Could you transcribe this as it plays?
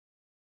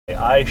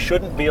I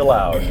shouldn't be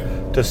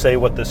allowed to say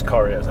what this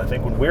car is. I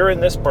think when we're in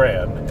this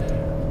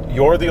brand,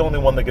 you're the only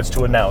one that gets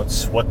to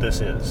announce what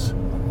this is.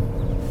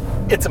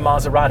 It's a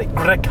Maserati.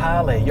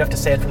 Grecale. You have to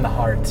say it from the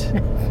heart.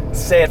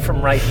 Say it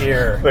from right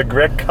here. The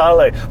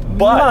Grecale.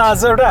 But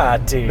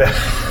Maserati.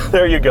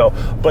 there you go.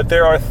 But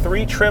there are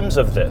 3 trims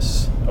of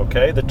this,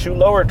 okay? The 2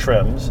 lower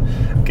trims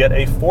get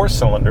a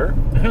 4-cylinder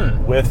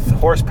with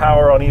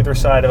horsepower on either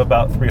side of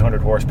about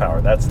 300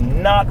 horsepower. That's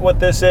not what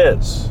this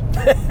is.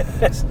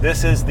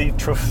 This is the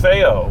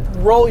Trofeo.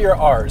 Roll your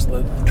R's.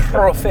 The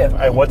Trofeo.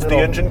 And what's the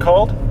engine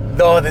called?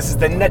 No, this is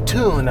the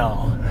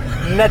Nettuno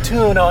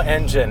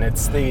engine.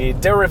 It's the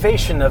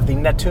derivation of the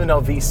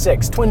Nettuno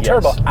V6 twin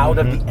turbo out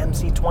of the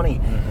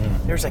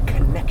MC20. There's a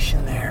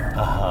connection there.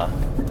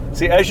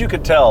 See, as you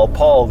could tell,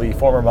 Paul, the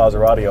former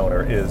Maserati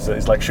owner,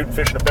 is like shooting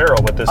fish in a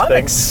barrel with this thing.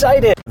 I'm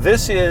excited.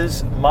 This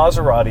is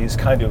Maserati's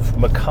kind of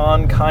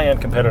Macan Cayenne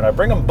competitor. And I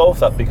bring them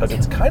both up because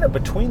it's kind of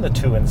between the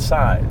two in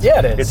size. Yeah,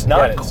 it is. It's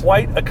not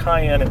quite a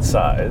Cayenne in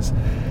size.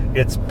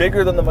 It's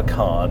bigger than the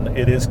Macan.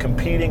 It is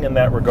competing in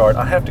that regard.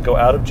 I have to go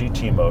out of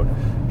GT mode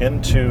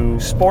into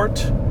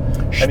Sport.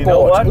 And you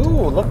know what?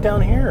 Ooh, look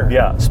down here.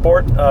 Yeah,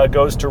 Sport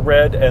goes to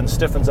red and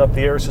stiffens up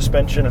the air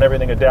suspension and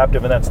everything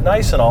adaptive, and that's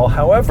nice and all.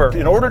 However,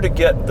 in order to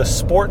get the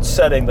Sport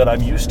setting that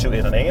I'm used to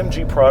in an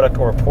AMG product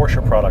or a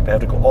Porsche product, I have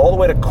to go all the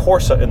way to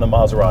Corsa in the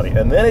Maserati,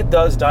 and then it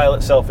does dial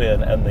itself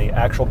in, and the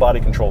actual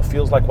body control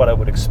feels like what I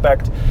would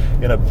expect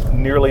in a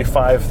nearly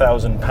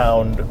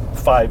 5,000-pound,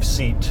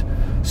 5-seat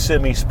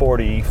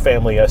semi-sporty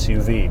family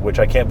SUV, which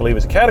I can't believe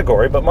is a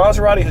category, but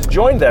Maserati has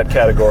joined that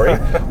category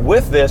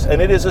with this,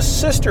 and it is a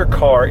sister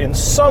car in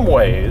some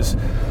ways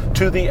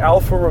to the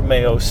Alfa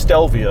Romeo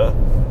Stelvia,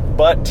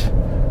 but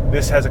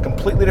this has a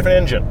completely different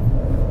engine.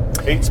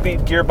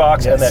 8-speed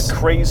gearbox and that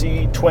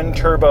crazy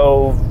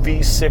twin-turbo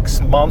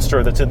V6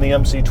 monster that's in the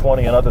MC20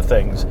 and other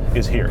things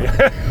is here.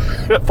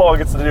 Paul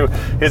gets to do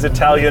his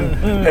Italian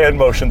hand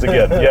motions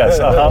again. Yes,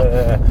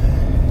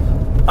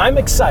 I'm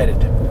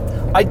excited.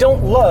 I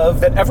don't love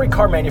that every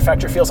car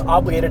manufacturer feels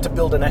obligated to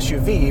build an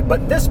SUV,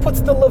 but this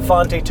puts the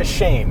Levante to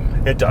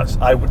shame. It does.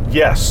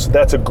 Yes,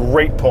 that's a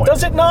great point.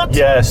 Does it not?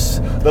 Yes.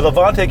 The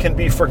Levante can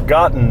be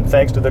forgotten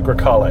thanks to the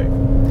Grecale.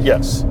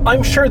 Yes.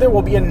 I'm sure there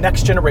will be a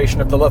next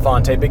generation of the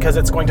Levante because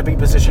it's going to be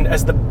positioned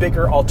as the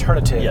bigger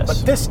alternative. Yes.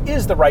 But this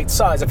is the right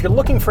size. If you're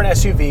looking for an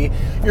SUV,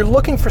 you're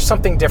looking for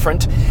something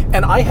different.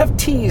 And I have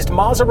teased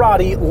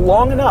Maserati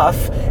long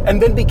enough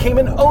and then became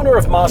an owner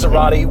of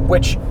Maserati,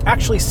 which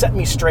actually set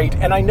me straight.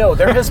 And I know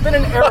there has been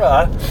an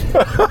era,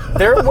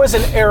 there was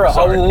an era,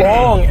 a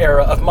long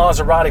era of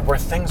Maserati where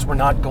things were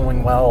not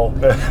going well.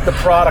 The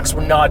products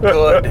were not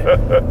good.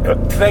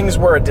 Things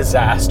were a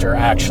disaster,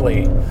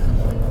 actually.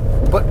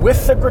 But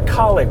with the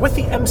Grecale, with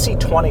the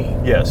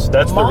MC20, yes,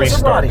 that's the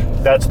restart.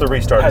 That's the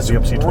restart of the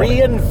MC20.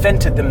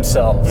 Reinvented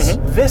themselves.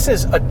 This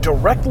is a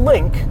direct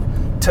link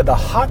to the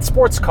hot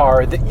sports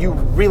car that you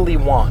really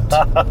want.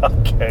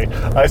 Okay,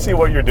 I see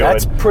what you're doing.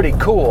 That's pretty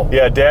cool.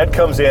 Yeah, Dad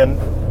comes in,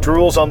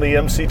 drools on the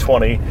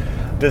MC20,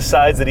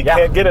 decides that he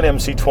can't get an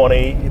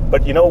MC20,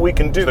 but you know what we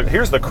can do?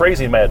 Here's the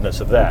crazy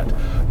madness of that.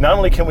 Not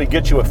only can we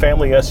get you a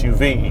family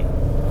SUV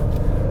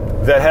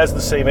that has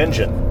the same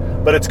engine,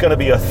 but it's going to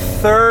be a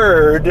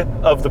third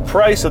of the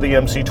price of the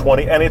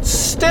MC20, and it's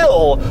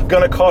still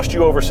going to cost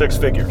you over 6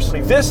 figures.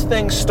 This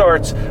thing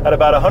starts at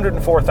about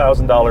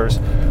 $104,000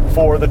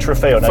 for the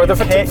Trofeo. Now, you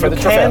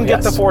can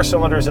get the 4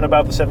 cylinders in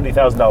about the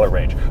 $70,000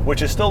 range,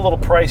 which is still a little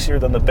pricier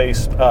than the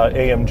base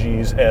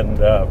AMGs and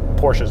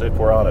Porsches, if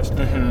we're honest.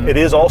 It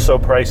is also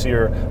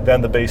pricier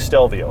than the base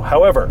Stelvio.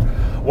 However,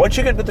 once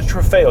you get to the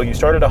Trofeo, you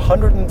start at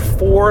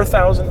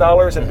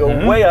 $104,000 and go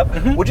way up.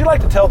 Would you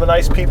like to tell the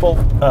nice people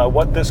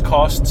what this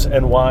costs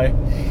and why?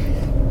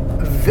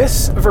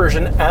 This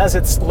version, as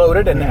it's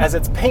loaded and as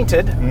it's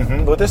painted,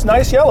 with this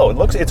nice yellow,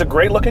 it's a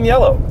great looking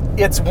yellow.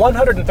 It's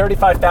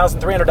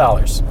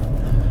 $135,300.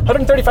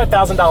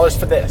 $135,000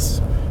 for this.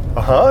 Do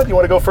you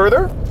want to go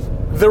further?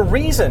 The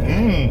reason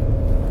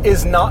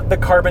is not the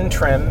carbon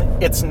trim,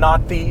 it's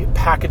not the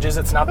packages,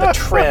 it's not the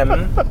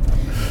trim.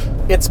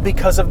 It's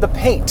because of the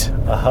paint.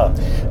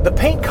 The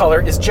paint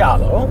color is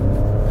giallo.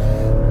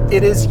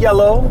 It is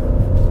yellow,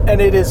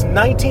 and it is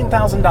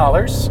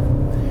 $19,000.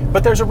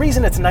 But there's a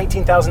reason it's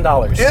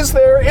 $19,000. Is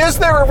there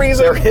a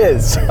reason? There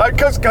is.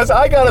 Because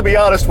I got to be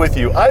honest with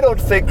you, I don't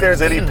think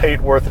there's any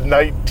paint worth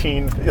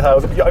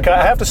 $19,000.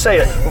 I have to say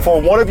it before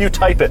one of you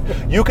type it.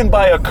 You can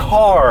buy a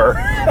car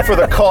for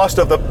the cost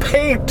of the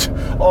paint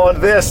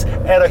on this,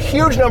 and a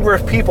huge number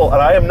of people,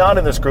 and I am not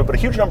in this group, but a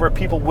huge number of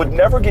people would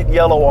never get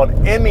yellow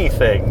on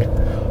anything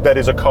that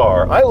is a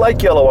car. I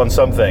like yellow on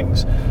some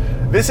things.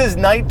 This is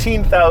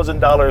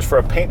 $19,000 for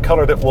a paint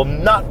color that will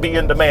not be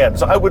in demand.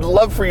 So I would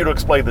love for you to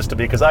explain this to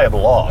me, because I am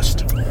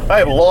lost. I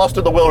am lost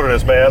in the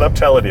wilderness, man, I'm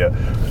telling you.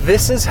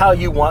 This is how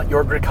you want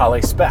your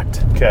Grecale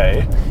spec'd.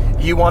 Okay.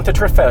 You want the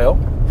Trofeo.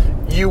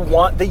 You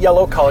want the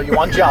yellow color. You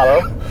want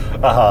giallo.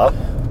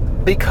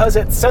 Because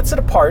it sets it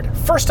apart.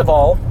 First of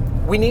all,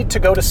 we need to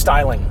go to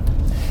styling.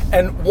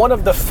 And one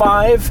of the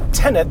 5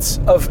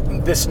 tenets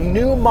of this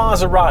new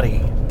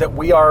Maserati that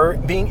we are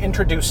being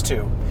introduced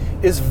to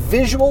is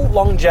visual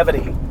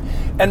longevity.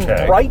 And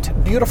bright,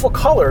 beautiful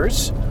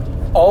colors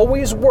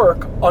always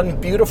work on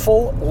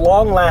beautiful,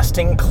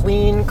 long-lasting,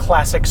 clean,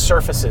 classic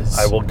surfaces.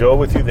 I will go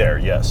with you there,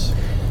 yes.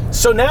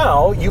 So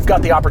now you've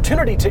got the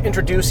opportunity to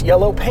introduce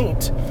yellow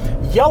paint.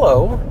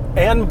 Yellow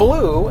and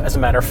blue, as a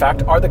matter of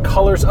fact, are the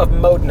colors of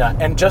Modena.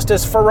 And just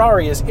as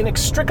Ferrari is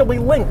inextricably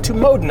linked to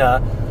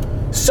Modena,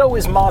 so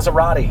is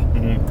Maserati.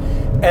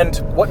 And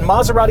what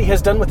Maserati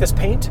has done with this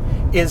paint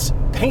is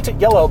paint it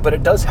yellow, but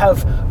it does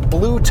have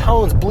blue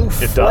tones, blue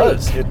flake.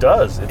 It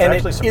does. It's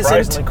actually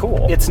surprisingly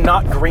cool. It's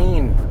not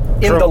green.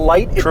 In the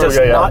light, it does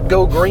not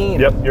go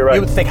green. Yep, you're right.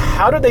 You would think,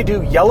 how do they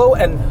do yellow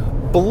and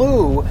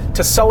blue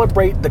to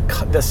celebrate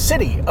the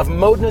city of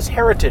Modena's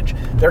heritage?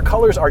 Their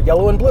colors are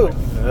yellow and blue.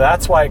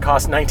 That's why it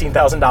costs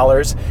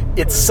 $19,000.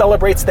 It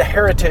celebrates the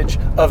heritage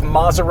of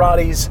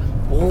Maserati's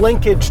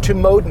linkage to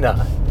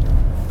Modena.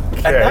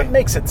 And that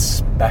makes it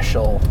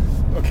special.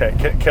 Okay,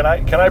 can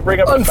I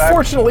bring up the fact?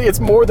 Unfortunately, it's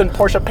more than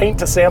Porsche paint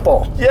to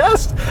sample.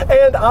 Yes,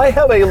 and I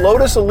have a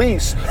Lotus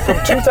Elise from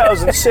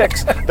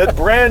 2006 that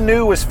brand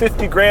new was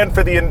 50 grand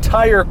for the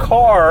entire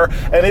car,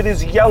 and it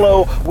is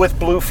yellow with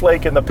blue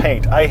flake in the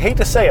paint. I hate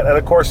to say it, and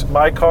of course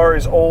my car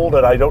is old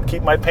and I don't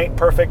keep my paint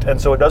perfect, and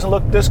so it doesn't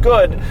look this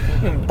good,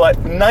 but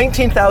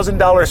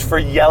 $19,000 for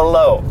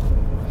yellow.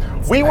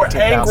 We were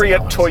angry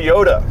at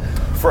Toyota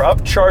for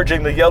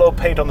upcharging the yellow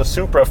paint on the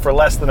Supra for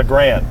less than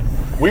 $1,000.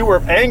 We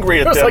were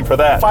angry at them for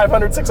that.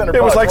 500, 600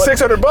 It was like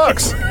 600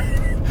 bucks.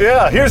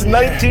 Yeah, here's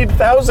 $19,000.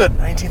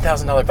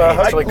 $19,000 paint.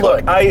 That's really look,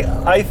 cool.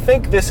 I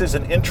think this is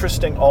an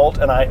interesting alt,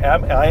 and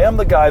I am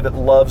the guy that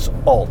loves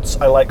alts.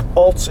 I like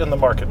alts in the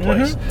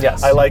marketplace.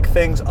 Yes. I like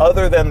things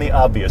other than the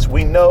obvious.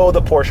 We know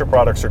the Porsche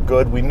products are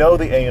good. We know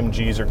the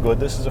AMGs are good.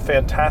 This is a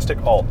fantastic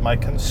alt. My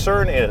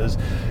concern is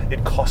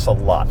it costs a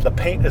lot. The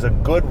paint is a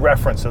good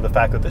reference to the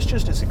fact that this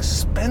just is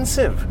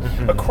expensive.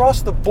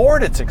 Across the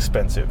board, it's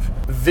expensive.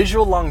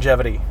 Visual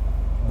longevity.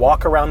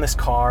 Walk around this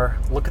car,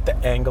 look at the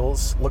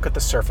angles, look at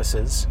the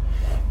surfaces,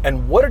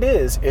 and what it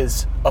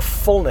is a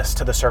fullness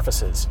to the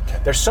surfaces.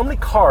 There's so many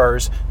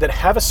cars that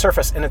have a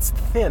surface and it's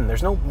thin,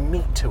 there's no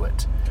meat to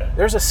it.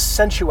 There's a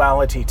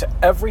sensuality to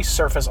every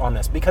surface on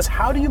this, because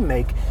how do you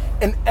make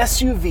an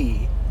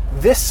SUV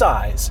this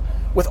size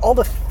with all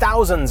the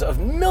thousands of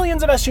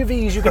millions of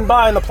SUVs you can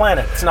buy on the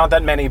planet? It's not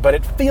that many, but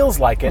it feels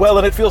like it. Well,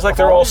 and it feels like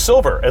they're all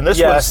silver, and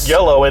this was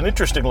yellow and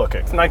interesting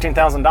looking. It's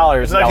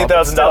 $19,000. It's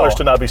 $19,000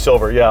 to not be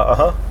silver,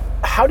 yeah,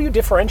 How do you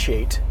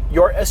differentiate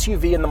your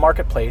SUV in the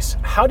marketplace?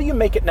 How do you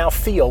make it now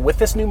feel, with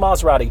this new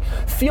Maserati,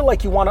 feel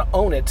like you want to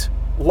own it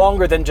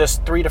longer than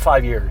just 3 to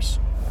 5 years?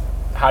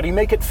 How do you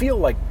make it feel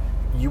like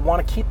you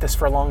want to keep this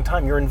for a long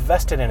time? You're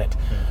invested in it.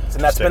 And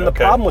that's been the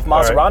problem with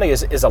Maserati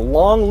is a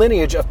long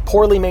lineage of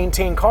poorly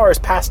maintained cars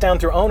passed down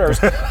through owners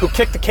who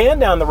kick the can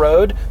down the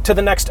road to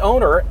the next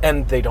owner,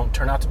 and they don't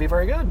turn out to be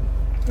very good.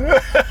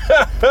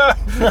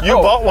 You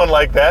bought one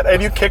like that, and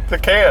you kicked the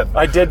can.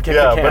 I did kick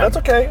the can. Yeah, but that's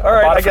okay. All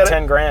right, I bought it get for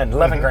 10 grand,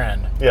 11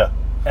 grand. Yeah.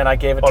 And I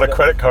gave it on a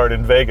credit card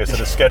in Vegas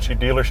at a sketchy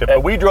dealership.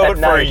 But we drove it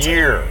for a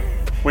year.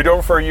 We drove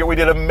it for a year. We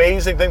did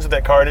amazing things with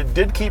that car, and it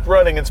did keep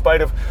running in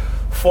spite of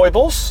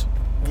foibles.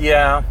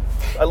 Yeah.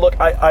 I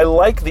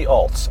like the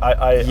alts.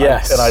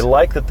 Yes. And I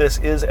like that this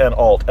is an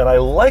alt, and I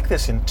like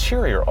this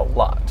interior a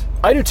lot.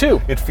 I do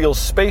too. It feels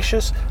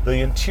spacious. The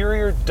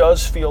interior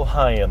does feel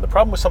high-end. The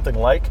problem with something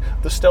like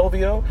the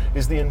Stelvio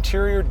is the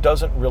interior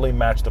doesn't really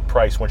match the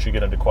price once you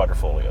get into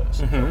quadrifolios.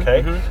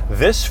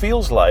 This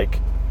feels like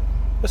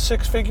a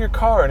 6-figure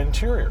car in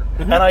interior.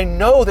 And I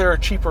know there are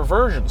cheaper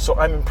versions, so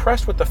I'm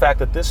impressed with the fact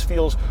that this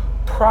feels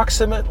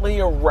approximately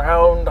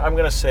around, I'm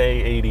going to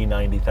say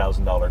 $80,000,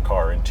 $90,000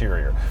 car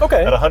interior.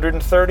 Okay. At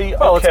 130,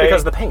 well, it's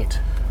because of the paint.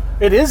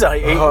 It is a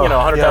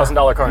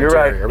 $100,000 car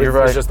interior. You're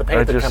right. It's just the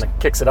paint that kind of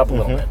kicks it up a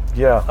little bit.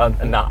 Yeah.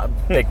 A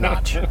big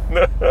notch.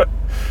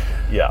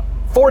 Yeah.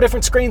 4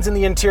 different screens in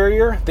the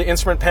interior, the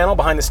instrument panel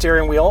behind the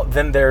steering wheel,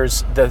 then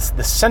there's the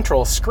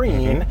central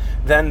screen,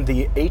 then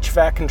the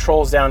HVAC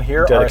controls down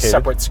here are a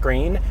separate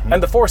screen,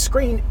 and the 4th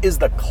screen is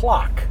the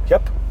clock.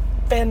 Yep.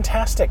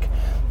 Fantastic.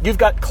 You've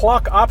got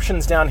clock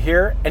options down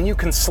here, and you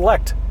can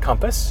select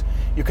compass,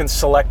 you can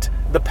select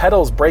the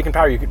pedals, brake and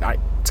power.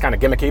 It's kind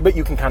of gimmicky, but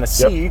you can kind of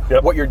see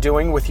what you're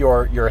doing with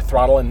your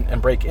throttle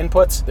and brake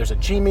inputs. There's a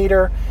G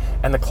meter,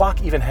 and the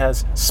clock even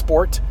has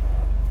sport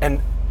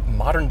and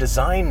modern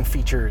design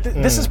features.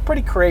 This is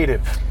pretty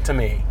creative to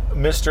me.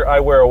 Mr. I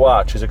Wear a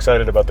Watch is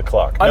excited about the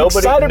clock.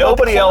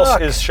 Nobody else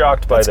is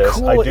shocked by this.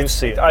 Cool. I do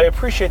see it. I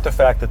appreciate the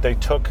fact that they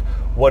took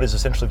what is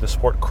essentially the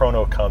sport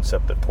chrono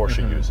concept that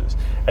Porsche uses,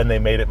 and they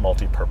made it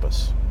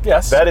multi-purpose.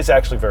 Yes. That is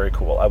actually very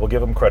cool. I will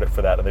give them credit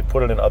for that, and they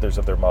put it in others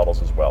of their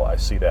models as well. I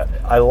see that.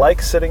 I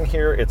like sitting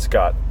here. It's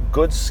got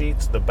good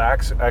seats. The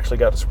back's actually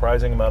got a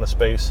surprising amount of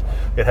space.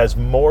 It has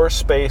more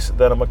space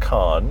than a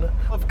Macan.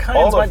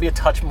 Cayennes might be a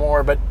touch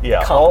more, but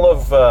all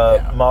of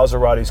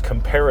Maserati's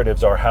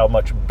comparatives are how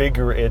much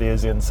bigger it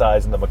is in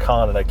size than the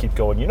Macan, and I keep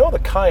going, the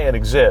Cayenne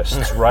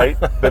exists, right?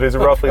 That is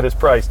roughly this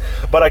price.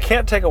 But I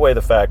can't take away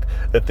the fact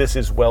that this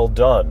is well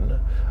done.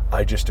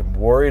 I just am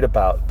worried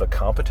about the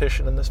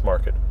competition in this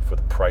market for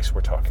the price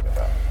we're talking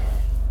about.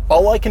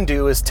 All I can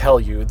do is tell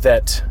you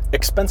that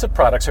expensive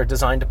products are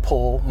designed to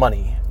pull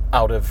money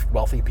out of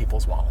wealthy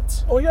people's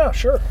wallets. Oh yeah,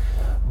 sure.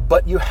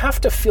 But you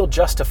have to feel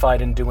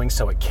justified in doing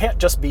so. It can't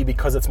just be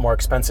because it's more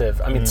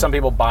expensive. I mean, some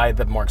people buy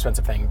the more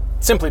expensive thing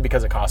simply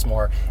because it costs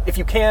more. If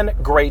you can,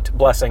 great,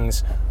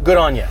 blessings, good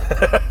on you.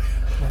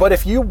 But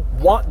if you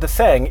want the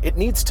thing, it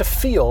needs to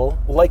feel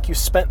like you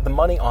spent the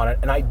money on it,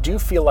 and I do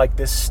feel like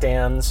this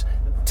stands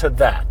to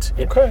that.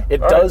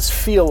 It does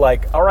feel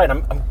like, all right,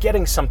 I'm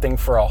getting something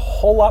for a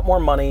whole lot more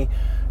money.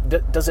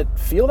 Does it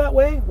feel that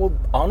way? Well,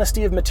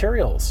 honesty of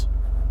materials,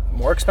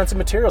 more expensive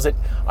materials.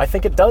 I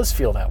think it does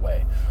feel that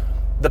way.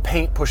 The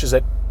paint pushes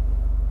it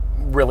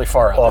really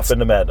far out. Off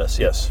into madness,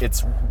 yes.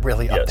 It's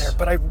really up there.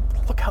 But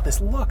look how this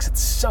looks.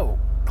 It's so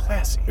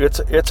classy.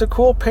 It's a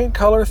cool paint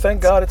color.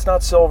 Thank God it's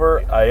not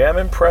silver. I am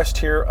impressed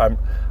here. I'm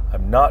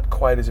not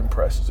quite as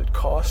impressed as it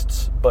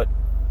costs, but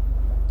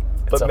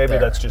maybe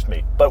that's just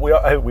me. But we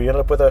ended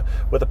up with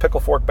a pickle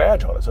fork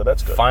badge on it, so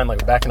that's good. Finally,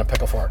 we're back in a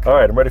pickle fork. All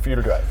right, I'm ready for you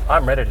to drive.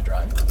 I'm ready to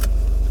drive.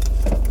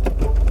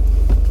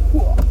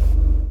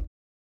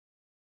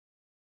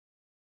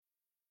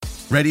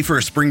 Ready for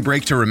a spring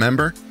break to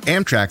remember?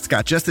 Amtrak's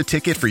got just the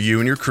ticket for you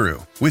and your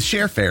crew. With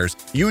share fares,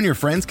 you and your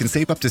friends can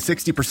save up to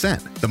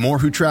 60%. The more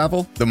who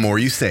travel, the more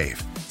you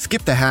save.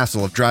 Skip the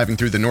hassle of driving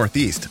through the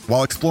Northeast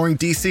while exploring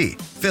D.C.,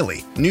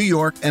 Philly, New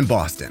York, and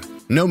Boston.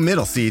 No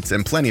middle seats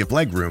and plenty of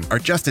legroom are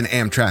just an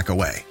Amtrak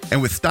away.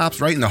 And with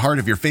stops right in the heart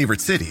of your favorite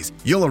cities,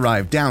 you'll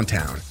arrive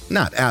downtown,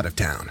 not out of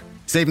town.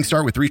 Savings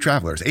start with 3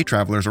 travelers. 8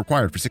 travelers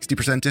required for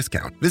 60%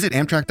 discount. Visit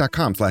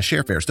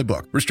amtrak.com/sharefares to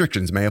book.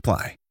 Restrictions may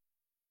apply.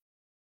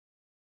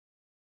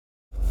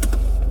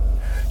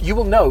 You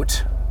will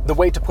note the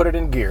way to put it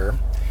in gear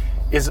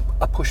is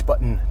a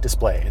push-button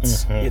display.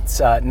 It's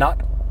not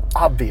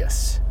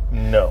obvious.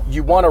 No.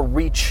 You want to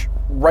reach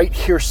right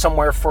here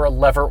somewhere for a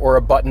lever or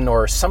a button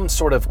or some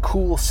sort of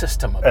cool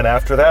system. And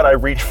after that, I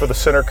reach for the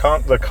center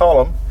the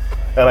column,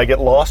 and I get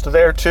lost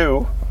there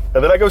too,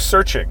 and then I go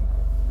searching.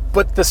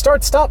 But the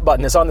start-stop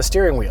button is on the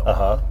steering wheel,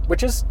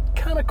 which is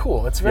kind of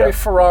cool. It's very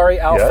Ferrari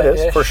Alpha-ish,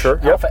 it is, for sure.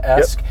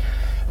 Alpha-esque.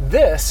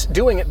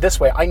 Doing it this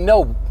way, I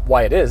know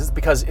why it is,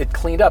 because it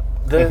cleaned up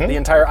the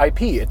entire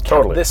IP. It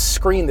kept this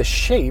screen, this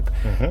shape,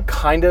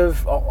 kind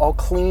of all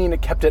clean.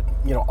 It kept it,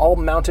 all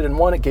mounted in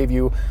one. It gave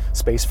you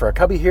space for a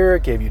cubby here.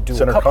 It gave you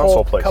dual cup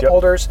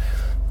holders.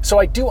 So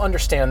I do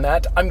understand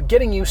that. I'm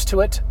getting used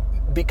to it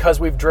because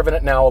we've driven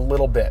it now a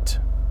little bit.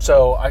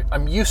 So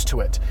I'm used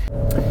to it.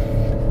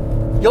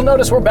 You'll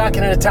notice we're back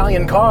in an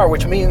Italian car,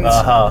 which means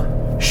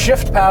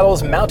shift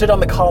paddles mounted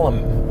on the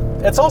column.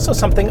 It's also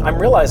something I'm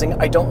realizing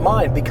I don't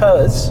mind,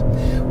 because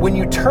when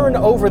you turn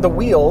over the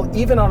wheel,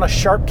 even on a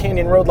sharp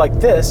canyon road like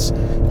this,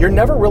 you're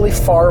never really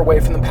far away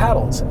from the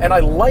paddles. And I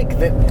like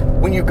that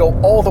when you go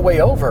all the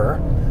way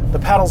over, the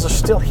paddles are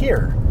still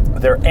here.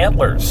 They're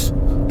antlers.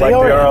 They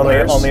are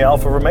antlers. On the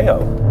Alfa Romeo.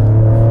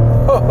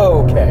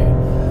 Okay,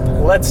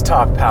 let's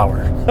talk power.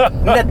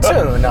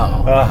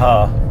 Nettuno.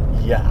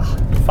 Yeah.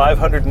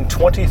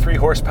 523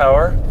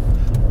 horsepower.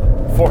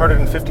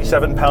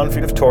 457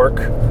 pound-feet of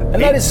torque.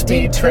 And that is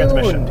speed detuned.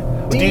 Transmission.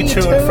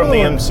 Detuned from the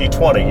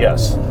MC20,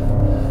 yes.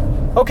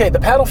 Okay, the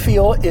paddle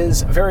feel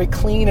is very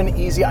clean and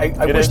easy. I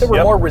wish there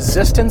were more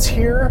resistance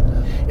here.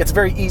 It's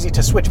very easy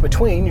to switch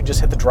between. You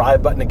just hit the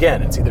drive button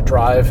again. It's either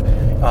drive,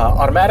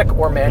 automatic,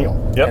 or manual.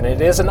 And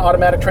it is an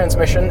automatic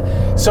transmission.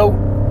 So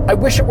I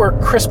wish it were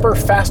crisper,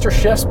 faster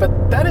shifts,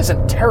 but that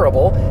isn't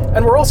terrible.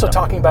 And we're also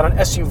talking about an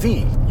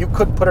SUV. You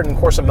could put it in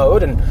Corsa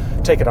mode and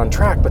take it on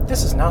track, but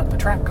this is not a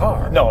track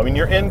car. No, I mean,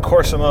 you're in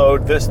Corsa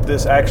mode.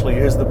 This actually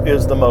is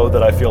the mode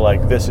that I feel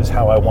like this is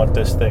how I want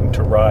this thing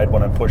to ride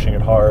when I'm pushing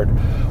it hard.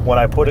 When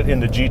I put it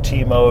into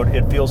GT mode,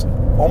 it feels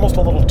almost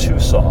a little too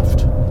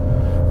soft.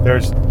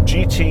 There's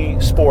GT,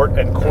 Sport,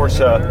 and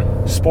Corsa.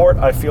 Sport,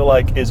 I feel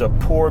like, is a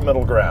poor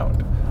middle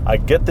ground. I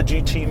get the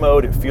GT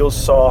mode, it feels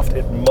soft,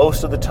 it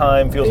most of the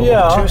time feels a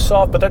little too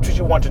soft, but that's what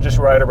you want to just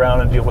ride around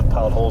and deal with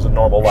potholes in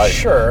normal life.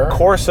 Sure.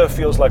 Corsa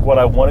feels like what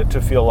I want it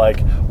to feel like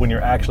when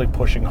you're actually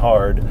pushing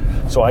hard,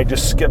 so I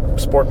just skip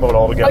sport mode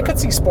altogether. I could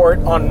see sport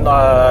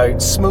on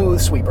smooth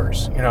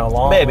sweepers,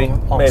 long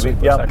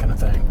sweepers, that kind of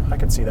thing. I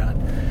could see that.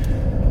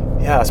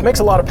 Yeah, it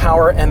makes a lot of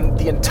power, and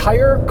the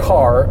entire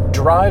car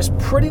drives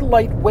pretty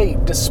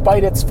lightweight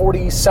despite its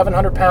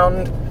 4,700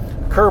 pound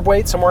curb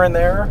weight, somewhere in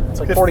there. It's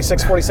like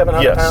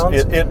 4,700 pounds.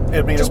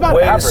 It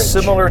weighs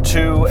similar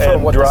to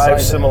and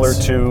drives similar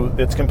to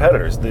its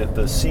competitors.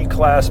 The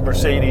C-Class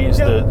Mercedes,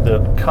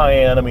 the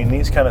Cayenne, I mean,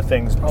 these kind of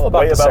things weigh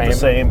about the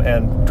same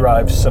and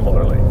drive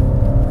similarly.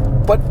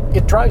 But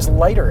it drives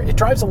lighter. It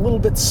drives a little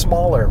bit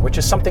smaller, which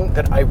is something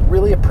that I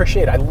really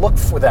appreciate. I look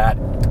for that,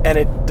 and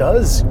it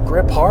does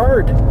grip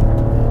hard.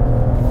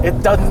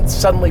 It doesn't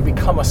suddenly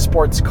become a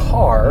sports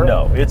car.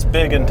 No, it's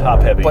big and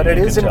top-heavy. But it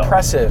is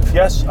impressive.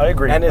 Yes, I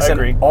agree. And is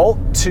an alt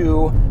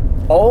to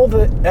all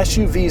the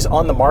SUVs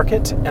on the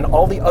market and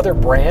all the other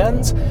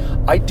brands.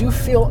 I do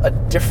feel a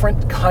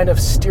different kind of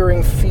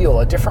steering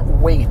feel, a different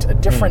weight, a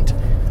different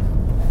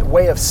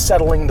way of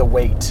settling the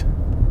weight,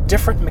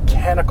 different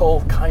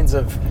mechanical kinds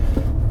of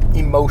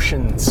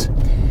emotions.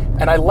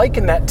 And I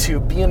liken that to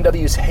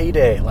BMW's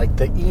heyday, like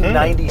the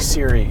E90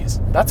 series.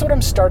 That's what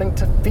I'm starting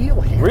to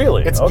feel here.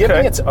 Really? It's Okay.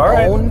 giving its All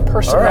right. own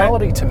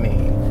personality All right. to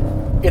me.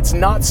 It's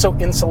not so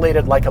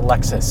insulated like a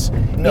Lexus.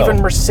 No.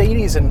 Even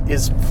Mercedes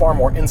is far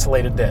more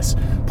insulated this.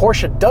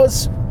 Porsche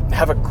does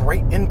have a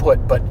great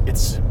input, but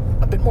it's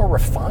a bit more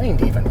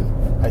refined even,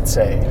 I'd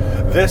say.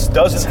 This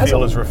doesn't Has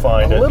feel as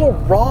refined. A little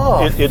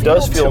raw. It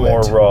does feel to more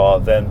it. raw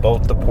than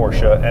both the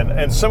Porsche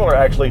and similar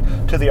actually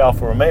to the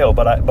Alfa Romeo.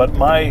 But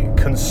my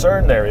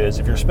concern there is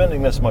if you're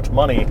spending this much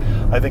money,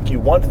 I think you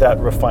want that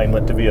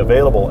refinement to be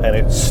available and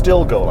it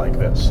still go like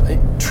this.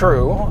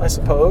 True, I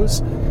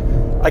suppose.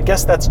 I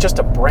guess that's just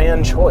a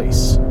brand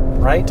choice,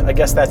 right? I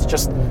guess that's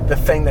just the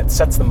thing that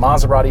sets the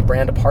Maserati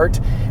brand apart.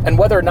 And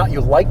whether or not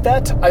you like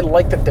that, I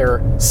like that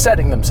they're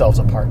setting themselves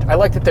apart. I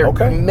like that they're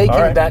making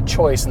All right. that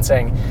choice and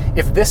saying,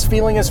 if this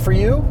feeling is for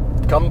you,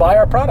 come buy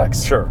our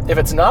products. Sure. If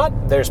it's not,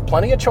 there's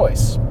plenty of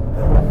choice.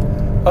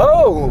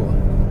 Oh,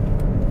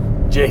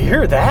 did you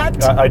hear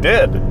that? I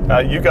did.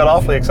 You got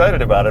awfully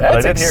excited about it, but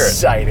I That's did hear it.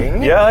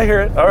 exciting. Yeah, I hear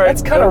it. All right.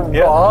 That's kind of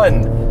good. raw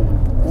and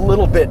a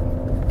little bit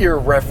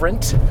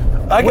irreverent.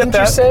 I get Wouldn't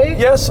that. you say?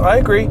 Yes, I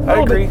agree.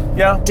 I agree.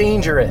 Yeah.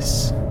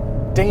 Dangerous.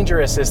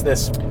 Dangerous is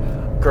this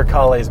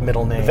Grecale's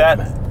middle name.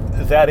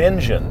 That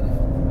engine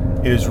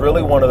is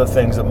really one of the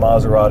things that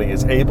Maserati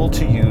is able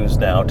to use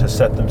now to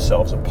set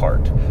themselves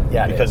apart.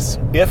 Yeah, it because is.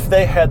 if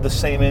they had the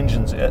same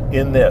engines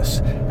in this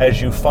as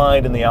you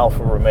find in the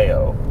Alfa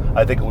Romeo,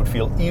 I think it would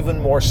feel even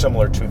more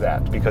similar to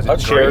that because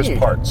it shares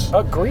parts.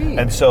 Agreed.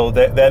 And so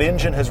that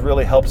engine has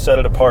really helped set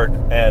it apart.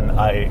 And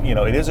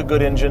it is a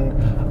good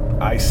engine.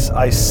 I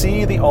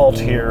see the Alt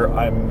here.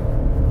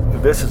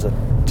 This is a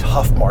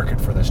tough market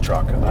for this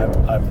truck.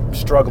 I'm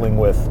struggling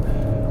with.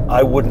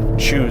 I wouldn't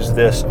choose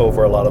this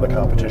over a lot of the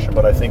competition,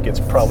 but I think it's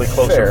probably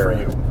closer for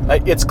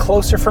you. It's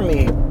closer for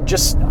me.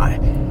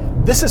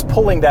 This is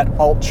pulling that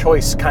alt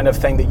choice kind of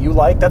thing that you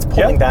like. That's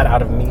pulling that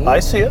out of me. I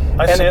see it.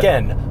 And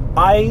again,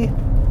 I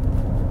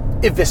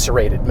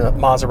eviscerated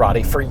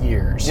Maserati for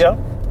years. Yeah.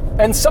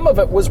 And some of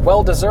it was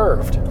well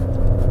deserved.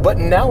 But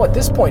now at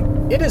this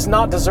point, it is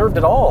not deserved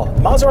at all.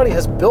 Maserati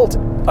has built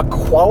a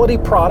quality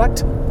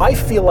product. I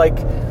feel like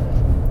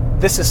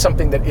this is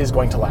something that is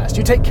going to last.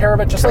 You take care of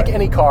it just like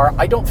any car.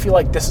 I don't feel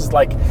like this is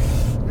like,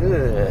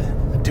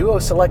 duo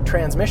select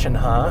transmission,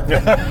 huh?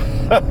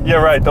 Yeah,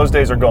 right. Those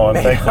days are gone,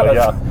 Made thankfully,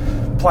 out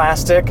of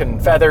plastic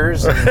and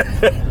feathers.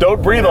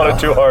 Don't breathe on it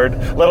too hard,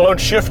 let alone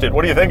shift it.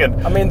 What are you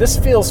thinking? I mean, this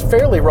feels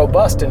fairly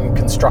robust in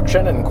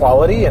construction and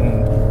quality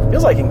and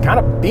feels like you can kind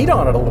of beat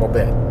on it a little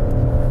bit.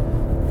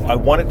 I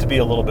want it to be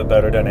a little bit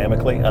better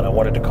dynamically, and I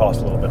want it to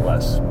cost a little bit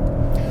less.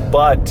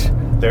 But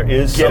there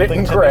is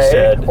something to be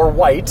said. Or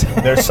white.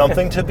 There's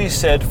something to be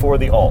said for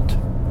the Alt.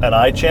 And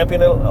I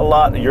champion it a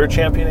lot. You're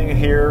championing it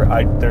here.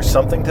 There's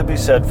something to be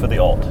said for the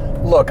Alt.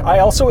 Look, I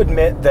also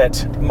admit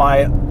that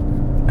my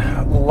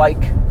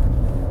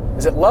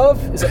is it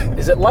love? Is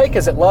it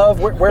love?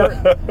 Where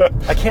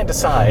I can't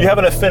decide. You have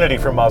an affinity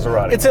for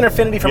Maserati. It's an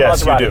affinity for Maserati.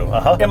 Maserati. Yes, you do.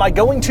 Uh-huh. Am I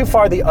going too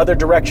far the other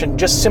direction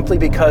just simply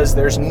because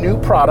there's new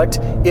product?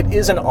 It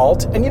is an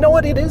Alt, and you know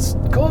what? It is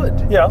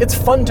good. Yeah. It's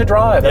fun to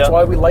drive. That's Yeah.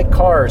 why we like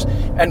cars,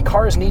 and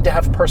cars need to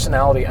have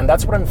personality, and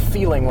that's what I'm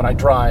feeling when I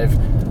drive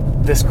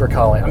this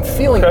Grecale. I'm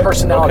feeling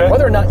personality. Okay.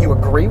 Whether or not you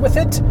agree with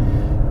it,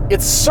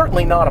 it's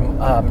certainly not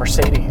a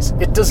Mercedes.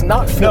 It does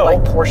not feel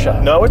like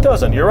Porsche. No, it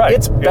doesn't. You're right.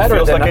 It's better it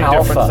feels than like an a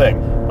different Alpha.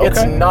 thing. It's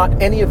Okay.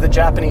 not any of the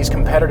Japanese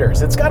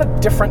competitors. It's got a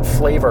different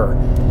flavor.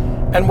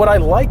 And what I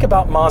like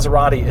about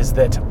Maserati is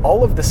that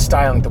all of the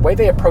styling, the way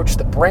they approach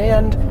the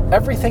brand,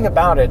 everything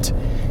about it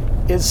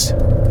is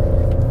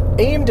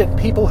aimed at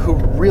people who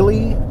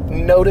really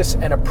notice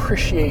and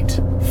appreciate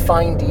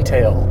fine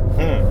detail.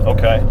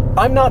 Okay.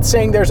 I'm not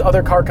saying there's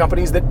other car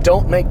companies that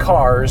don't make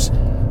cars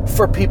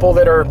for people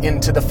that are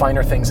into the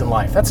finer things in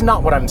life. That's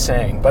not what I'm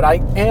saying. But I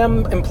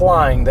am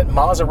implying that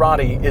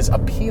Maserati is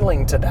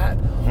appealing to that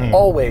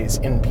always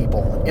in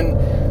people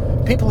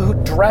who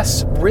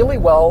dress really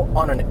well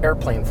on an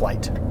airplane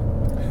flight.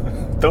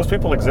 Those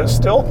people exist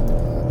still?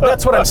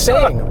 That's what I'm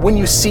saying. When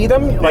you see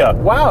them, you're like,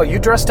 wow, you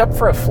dressed up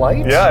for a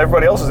flight? Yeah,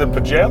 everybody else is in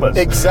pajamas.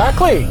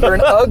 Exactly. You're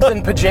in Uggs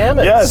and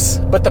pajamas. Yes.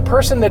 But the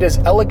person that is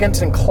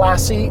elegant and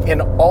classy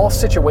in all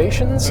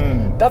situations,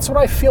 that's what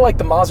I feel like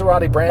the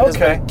Maserati brand has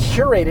been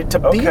curated to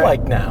be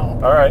like now.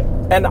 All right.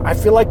 And I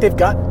feel like they've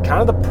got kind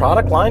of the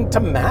product line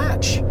to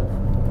match.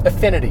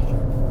 Affinity.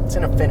 It's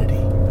an affinity.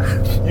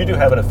 You do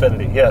have an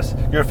affinity, yes.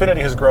 Your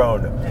affinity has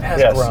grown. It has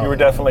yes, grown. you were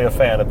definitely a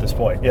fan at this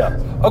point, yeah.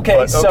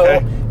 Okay, so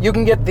you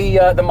can get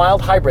the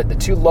mild hybrid, the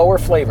two lower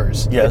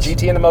flavors, Yes. the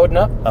GT and the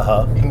Modena.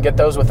 Uh-huh. You can get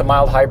those with the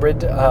mild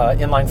hybrid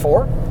inline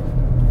 4.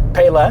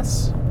 Pay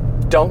less.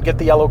 Don't get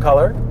the yellow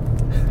color.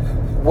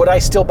 Would I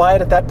still buy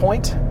it at that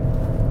point?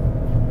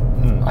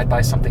 I'd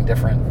buy something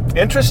different.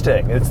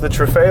 Interesting. It's the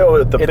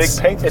Trofeo, the big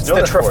paint that's It's doing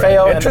the it for you.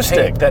 Trofeo and the Interesting.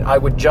 paint that I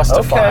would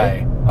justify,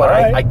 Okay. but All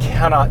right. I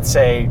cannot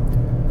say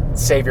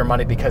save your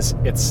money because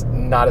it's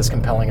not as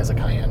compelling as a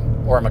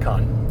Cayenne or a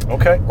Macan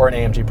Okay. or an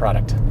AMG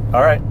product.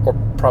 All right. Or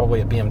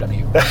probably a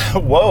BMW.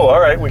 Whoa! All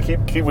right, we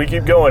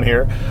keep going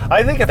here.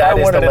 I think if That I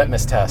is wanted the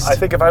litmus test. I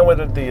think if I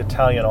wanted the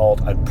Italian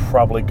alt, I'd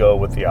probably go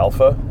with the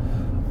Alfa.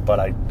 But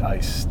I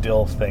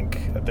still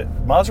think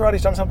that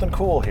Maserati's done something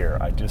cool here.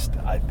 I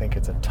think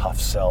it's a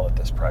tough sell at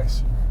this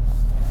price.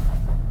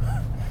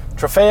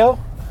 Trofeo,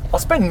 I'll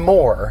spend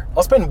more.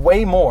 I'll spend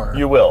way more.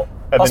 You will.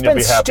 And I'll then you'll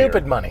be spend happier.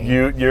 stupid money.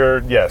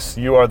 Yes,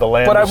 you are the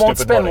land But I of won't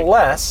stupid spend money.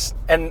 less,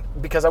 and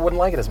because I wouldn't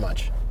like it as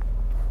much.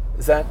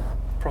 Is that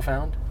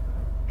profound?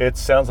 It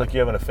sounds like you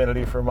have an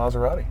affinity for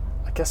Maserati.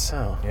 I guess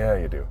so. Yeah,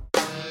 you do.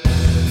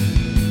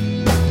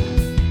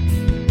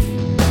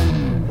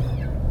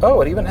 Oh,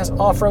 it even has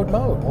off-road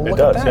mode. Well, It look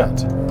does, at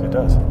that. yeah. It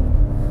does.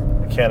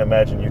 I can't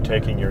imagine you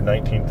taking your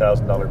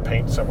 $19,000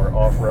 paint somewhere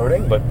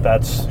off-roading, but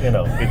that's,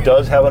 it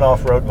does have an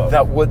off-road mode.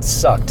 That would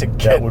suck to get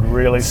That would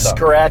really suck.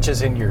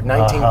 scratches in your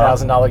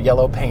 $19,000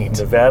 yellow paint.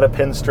 Nevada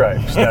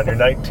pinstripes down your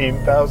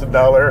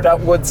 $19,000 That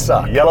would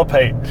suck. yellow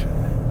paint.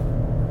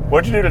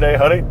 What'd you do today,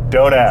 honey?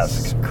 Don't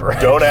ask.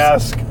 Don't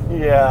ask.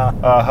 Yeah.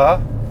 Uh-huh.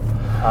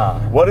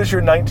 What does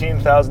your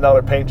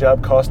 $19,000 paint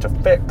job cost to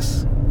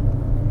fix?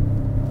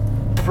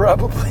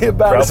 Probably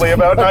about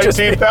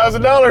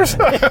 $19,000.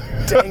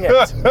 Dang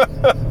it.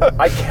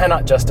 I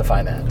cannot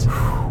justify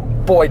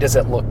that. Boy, does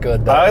it look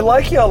good, though. I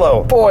like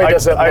yellow. Boy,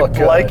 does it look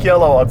good. I like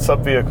yellow on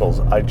some vehicles.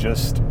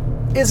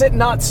 Is it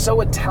not so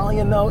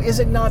Italian, though? Is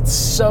it not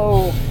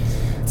so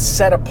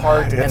set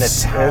apart and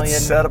Italian?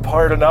 It's set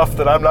apart enough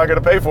that I'm not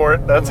going to pay for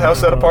it. That's how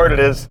set apart it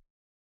is.